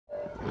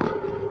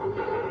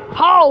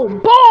Oh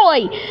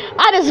boy,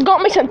 I just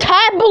got me some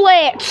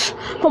tablets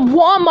from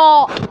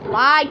Walmart.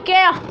 Like,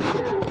 yeah,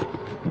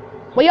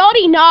 we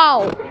already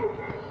know.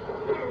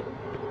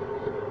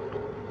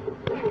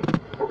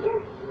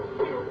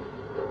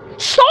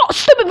 Stop,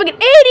 stupid fucking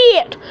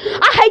idiot!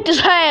 I hate this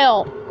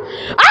hell.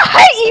 I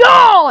hate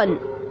yawn.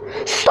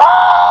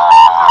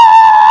 Stop!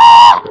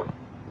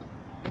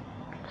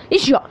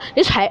 This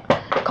hell.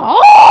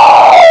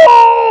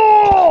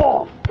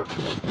 Oh!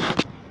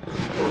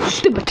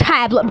 Stupid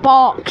tablet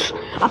box.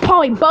 I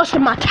probably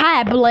busted my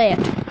tablet.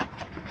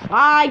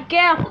 I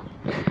guess.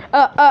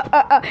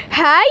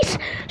 Hey,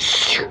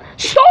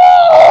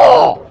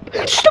 stop!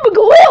 Stupid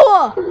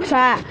gorilla.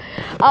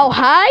 Oh,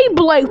 hey,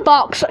 Blue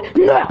Fox.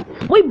 No,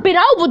 we've been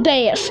over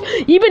this.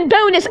 You've been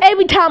doing this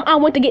every time I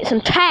went to get some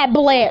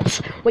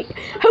tablets. Wait,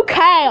 who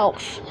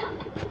cares?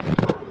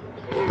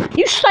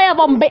 You stay up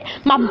on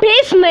my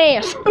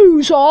business.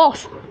 Ooze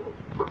off.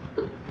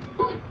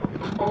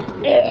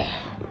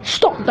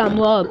 Stop, dumb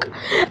rug.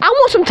 I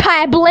want some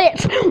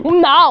tablets.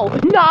 No,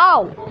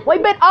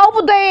 we've been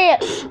over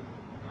this.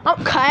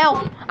 Okay,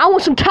 I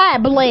want some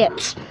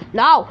tablets.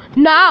 No.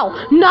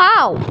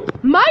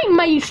 Make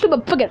me, you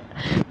stupid fucking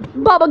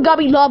Bubba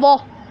Gubby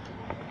lover.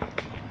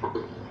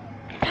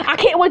 I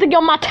can't wait to get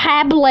on my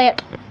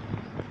tablet.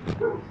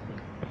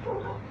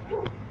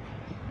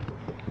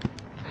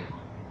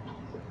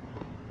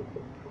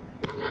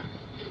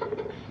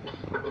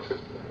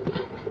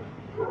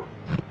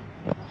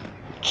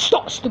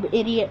 Stop, stupid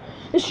idiot.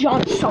 This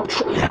John is so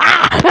true.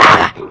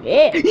 Yeah.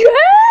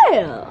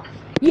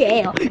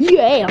 Yeah.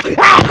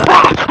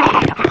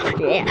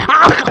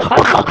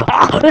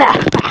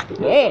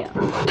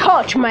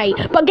 Touch me.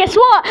 But guess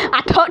what?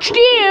 I touched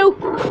you.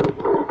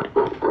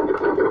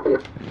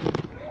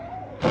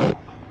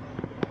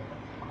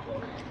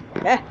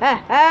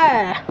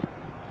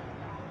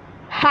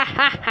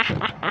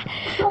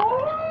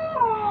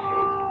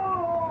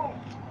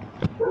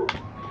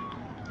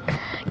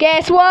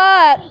 Guess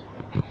what?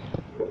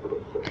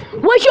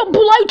 Where's your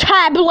blue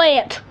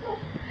tablet?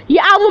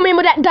 Yeah, I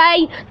remember that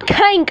day.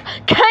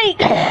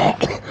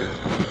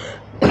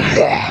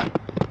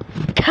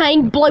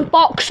 King Blue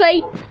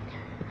Foxy.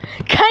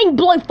 King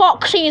Blue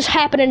Foxy is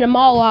happening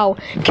tomorrow.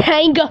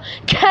 King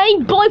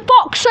Blue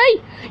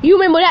Foxy. You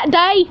remember that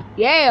day?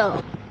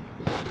 Yeah.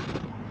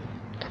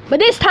 But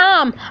this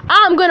time,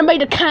 I'm gonna be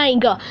the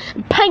king.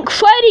 Pink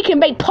Freddy can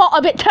be part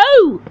of it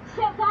too.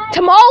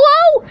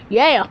 Tomorrow?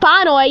 Yeah,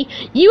 finally,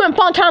 you and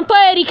Funtime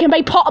Freddy can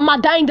be part of my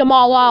day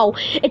tomorrow.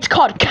 It's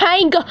called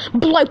King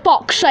Blue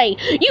Foxy.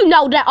 You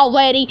know that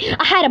already.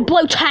 I had a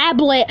blue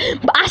tablet,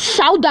 but I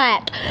sold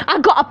that. I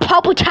got a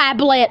purple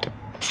tablet.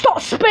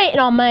 Stop spitting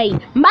on me.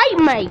 Make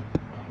me.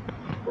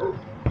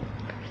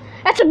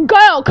 That's a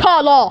girl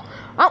color.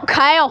 I don't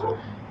care.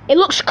 It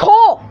looks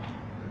cool.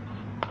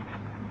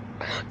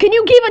 Can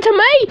you give it to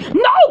me?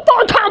 No,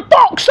 Funtime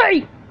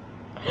Foxy!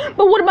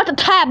 But what about the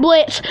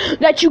tablets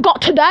that you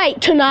got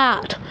tonight? Can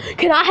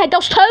I have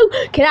those two?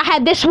 Can I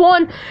have this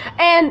one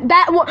and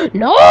that one?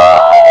 No!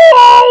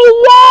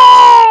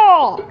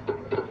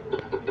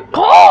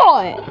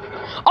 God!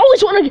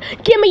 Always want to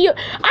give me your...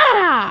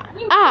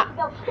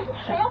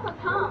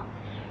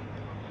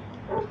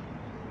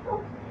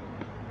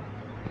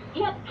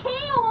 You have to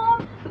kill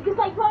them because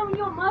they ruin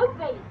your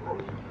movie.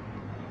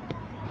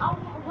 I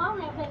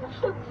won't have a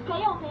stupid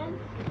skeleton.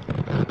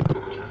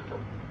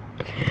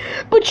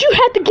 But you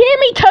have to give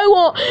me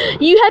two.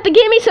 You have to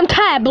give me some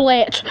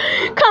tablets.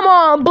 Come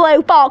on,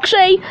 Blue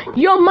Foxy.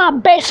 You're my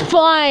best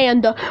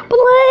friend.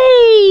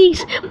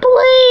 Please.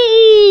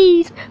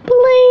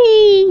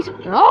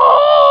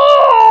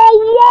 Oh,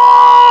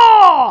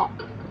 what?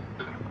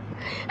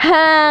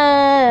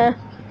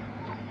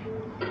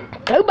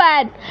 Too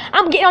bad.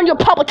 I'm getting on your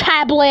purple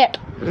tablet.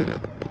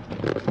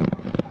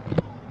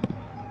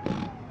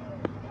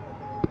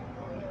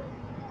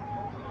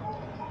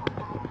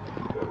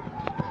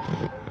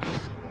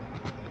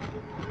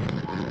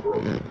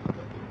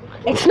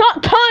 It's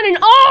not turning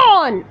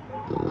on!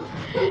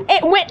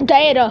 It went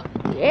data.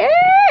 Yeah!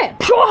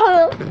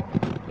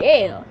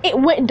 Yeah, it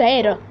went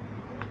data.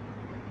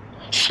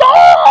 Stop!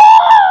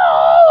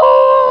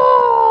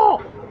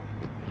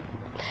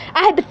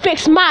 I had to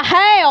fix my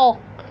hair.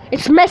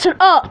 It's messing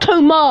up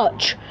too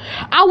much.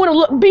 I want to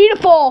look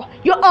beautiful.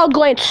 You're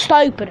ugly and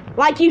stupid.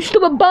 Like you,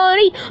 stupid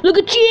bunny. Look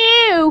at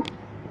you.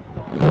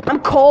 I'm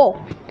cool.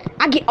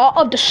 I get all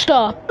of the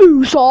stuff.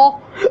 Ooze off.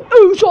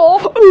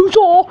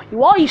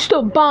 You are, you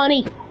stupid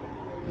bunny.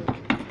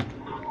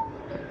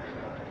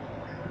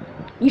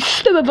 You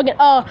stupid fucking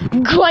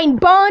green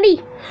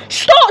bunny.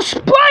 Stop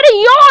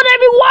spreading yarn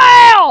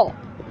everywhere.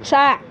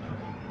 Sorry.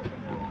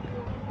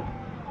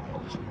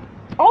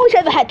 Always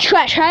ever had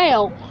trash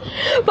hair.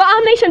 But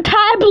I need some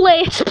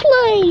tablets,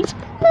 please.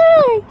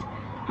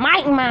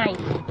 Mine.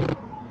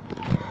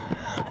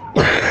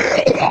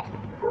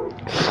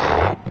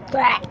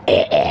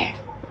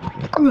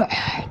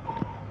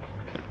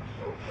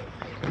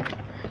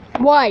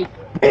 Wait.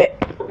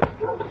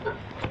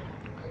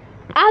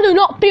 I do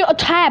not feel a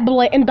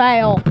tablet in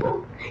there.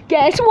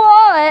 Guess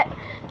what?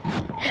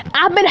 I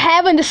I've been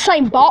having the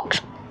same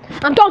box.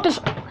 I'm done this.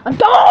 I'm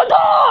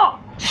done.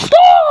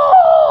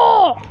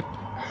 Stop!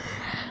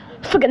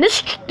 Fucking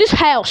this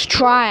house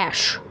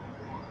trash.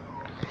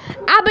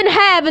 I've been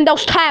having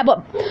those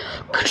tablet.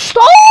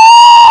 Stop!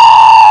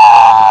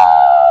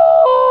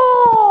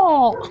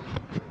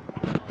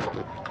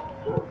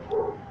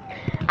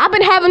 I've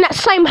been having that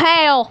same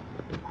hell.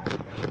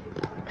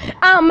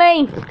 I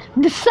mean,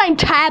 the same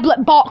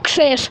tablet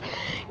boxes.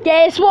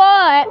 Guess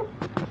what?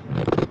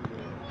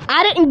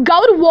 I didn't go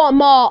to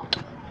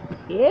Walmart.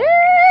 Yeah.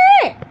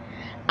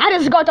 I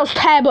just got those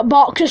tablet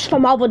boxes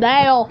from over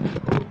there.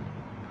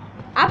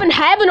 I've been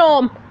having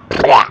them.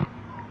 Yeah.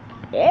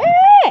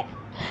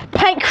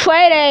 Pink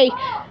Freddy.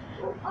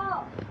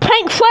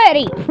 Pink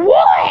Freddy.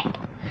 What?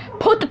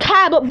 Put the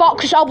tablet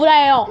boxes over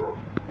there.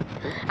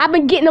 I've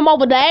been getting them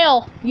over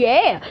there.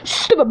 Yeah.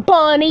 Stupid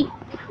bunny.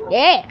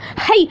 Yeah.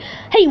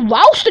 He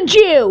roasted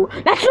you.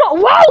 That's not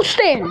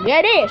roasting.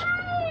 Yeah, it is.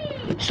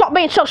 Stop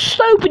being so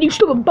stupid, you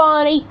stupid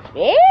bunny.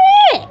 Yeah.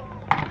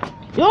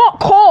 You're not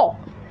cool.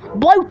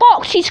 Blue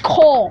Fox, he's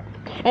cool.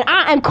 And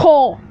I am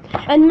cool.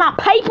 And my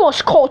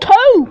people's cool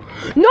too.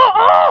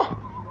 Nuh-uh.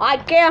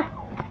 Like you.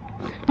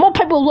 More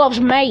people loves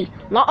me.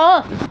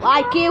 Nuh-uh.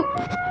 Like you.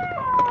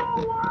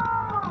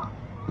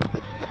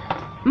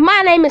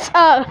 My name is,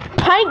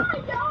 Pink.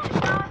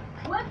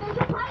 What did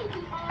you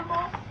baby,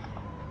 Amber?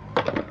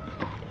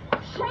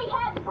 She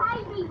had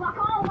babies like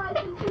always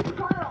in two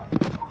girls.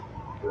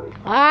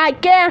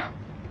 Like you.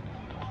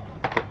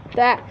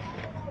 That.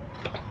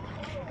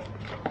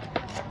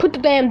 Put the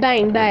damn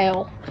thing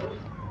down.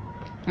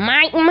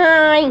 Mine.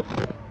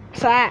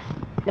 What's that?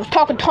 I was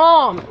talking to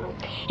Tom.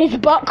 His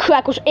butt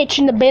crack was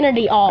itching the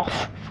Benedict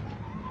off.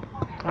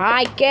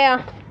 Right,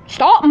 yeah.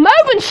 Stop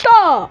moving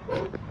stuff!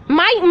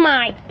 Mine.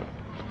 Mine.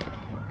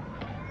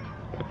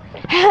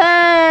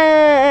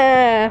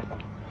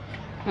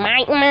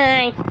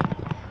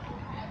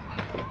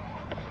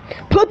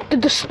 Put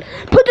the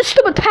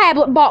stupid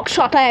tablet box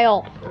up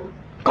there.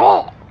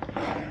 Go!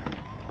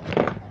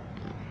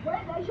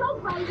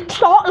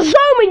 Stop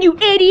zooming, you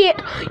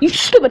idiot! You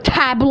stupid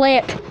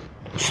tablet!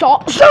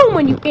 Stop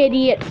zooming, you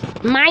idiot!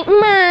 Mine.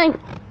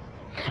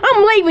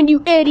 I'm leaving,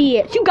 you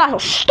idiots! You guys are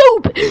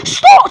stupid!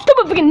 Stop,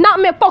 stupid freaking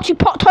Nightmare Foxy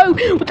Part 2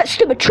 with that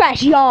stupid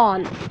trash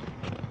yawn!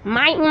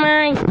 Mine.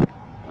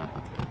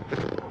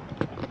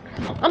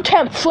 I'm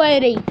telling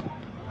Freddy.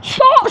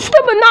 Stop,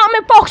 stupid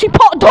Nightmare Foxy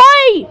Part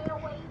 3!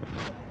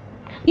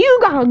 You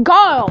gotta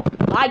go!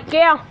 Like,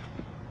 yeah.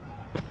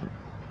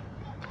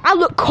 I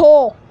look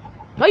cool.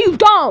 No, you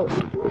don't.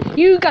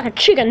 You got a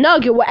chicken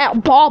nugget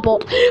without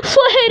bobbled.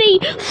 Freddy!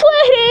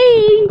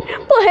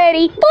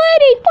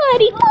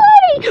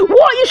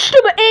 What, you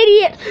stupid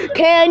idiot?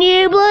 Can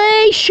you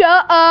please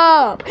shut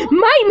up?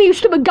 Make me, you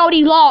stupid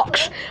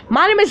Goldilocks.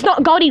 My name is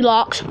not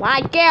Goldilocks.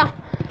 Like, yeah.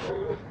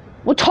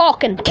 We're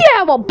talking. Get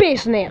out of our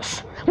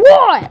business.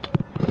 What?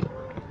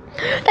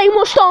 They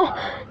must all.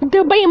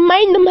 They're being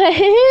mean to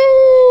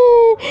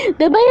me.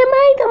 They're being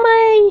mean to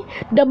me.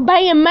 They're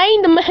being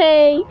mean to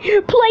me.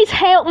 Please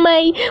help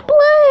me.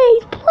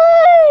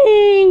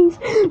 Please.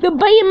 They're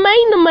being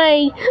mean to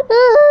me.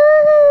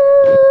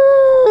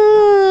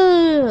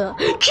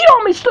 Get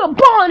on me, stupid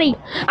Bonnie.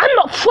 I'm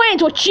not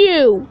friends with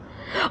you.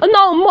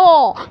 No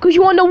more. Because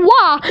you want to know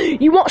why?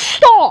 You won't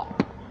stop.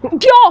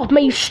 Get off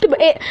me, you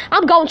stupid it.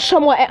 I'm going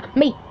somewhere else.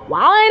 Me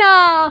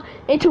wilding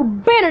into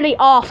Benedict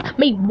off.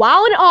 Me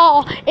wilding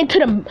into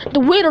the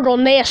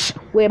wilderness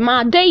with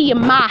my D and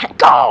my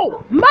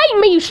go. Make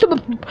me, you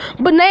stupid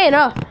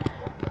banana.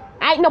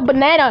 I ain't no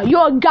banana.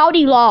 You're a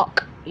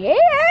Goldilocks.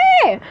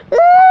 Yeah.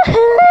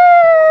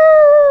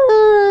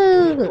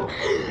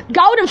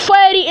 Golden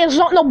Freddy is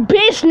not no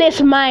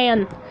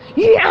businessman.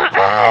 Yeah,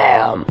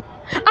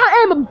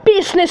 I am a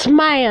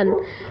businessman.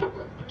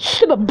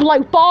 Stupid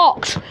blue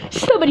fox.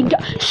 Stupid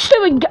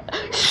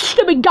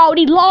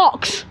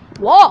Goldilocks.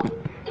 What?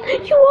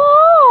 You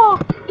are.